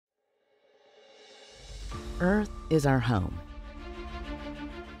Earth is our home.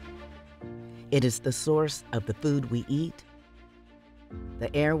 It is the source of the food we eat,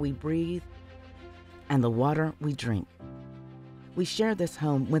 the air we breathe, and the water we drink. We share this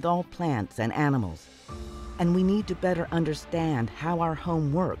home with all plants and animals, and we need to better understand how our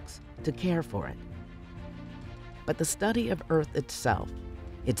home works to care for it. But the study of Earth itself,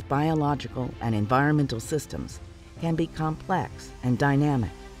 its biological and environmental systems, can be complex and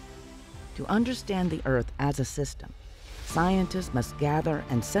dynamic. To understand the Earth as a system, scientists must gather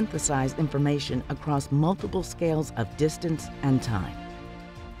and synthesize information across multiple scales of distance and time.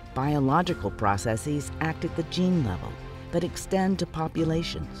 Biological processes act at the gene level, but extend to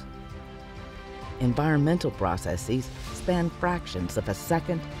populations. Environmental processes span fractions of a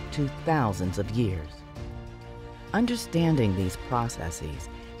second to thousands of years. Understanding these processes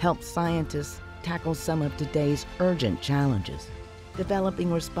helps scientists tackle some of today's urgent challenges, developing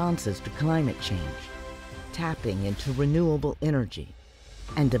responses to climate change, tapping into renewable energy,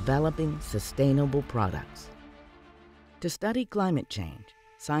 and developing sustainable products. To study climate change,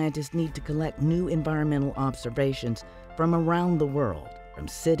 scientists need to collect new environmental observations from around the world, from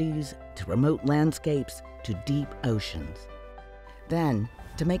cities to remote landscapes to deep oceans. Then,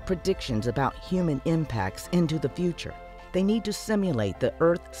 to make predictions about human impacts into the future, they need to simulate the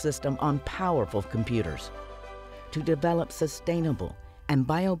Earth system on powerful computers. To develop sustainable and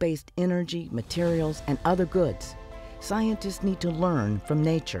bio-based energy, materials, and other goods, scientists need to learn from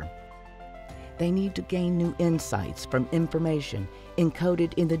nature. They need to gain new insights from information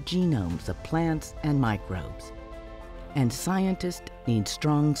encoded in the genomes of plants and microbes. And scientists need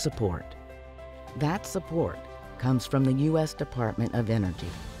strong support. That support comes from the U.S. Department of Energy,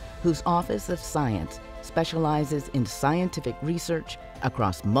 whose Office of Science specializes in scientific research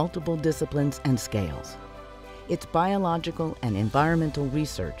across multiple disciplines and scales. Its Biological and Environmental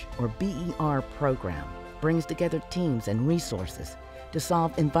Research, or BER program, brings together teams and resources to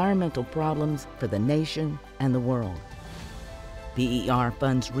solve environmental problems for the nation and the world. BER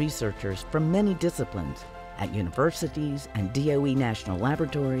funds researchers from many disciplines at universities and DOE national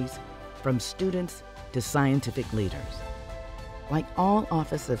laboratories, from students to scientific leaders. Like all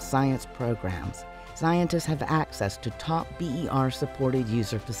Office of Science programs, scientists have access to top BER-supported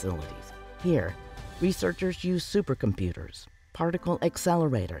user facilities. Here, researchers use supercomputers, particle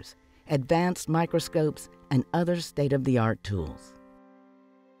accelerators, advanced microscopes, and other state-of-the-art tools.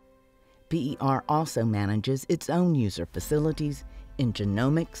 BER also manages its own user facilities in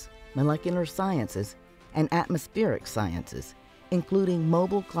genomics, molecular sciences, and atmospheric sciences, including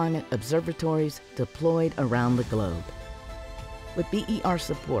mobile climate observatories deployed around the globe. With BER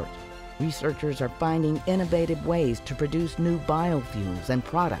support, researchers are finding innovative ways to produce new biofuels and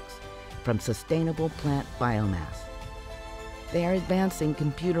products from sustainable plant biomass. They are advancing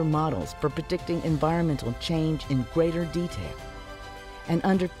computer models for predicting environmental change in greater detail and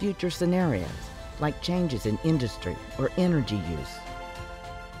under future scenarios, like changes in industry or energy use.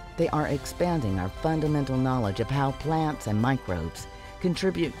 They are expanding our fundamental knowledge of how plants and microbes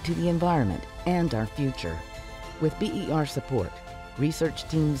contribute to the environment and our future. With BER support, research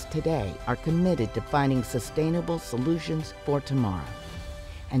teams today are committed to finding sustainable solutions for tomorrow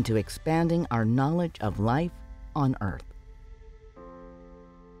and to expanding our knowledge of life on Earth.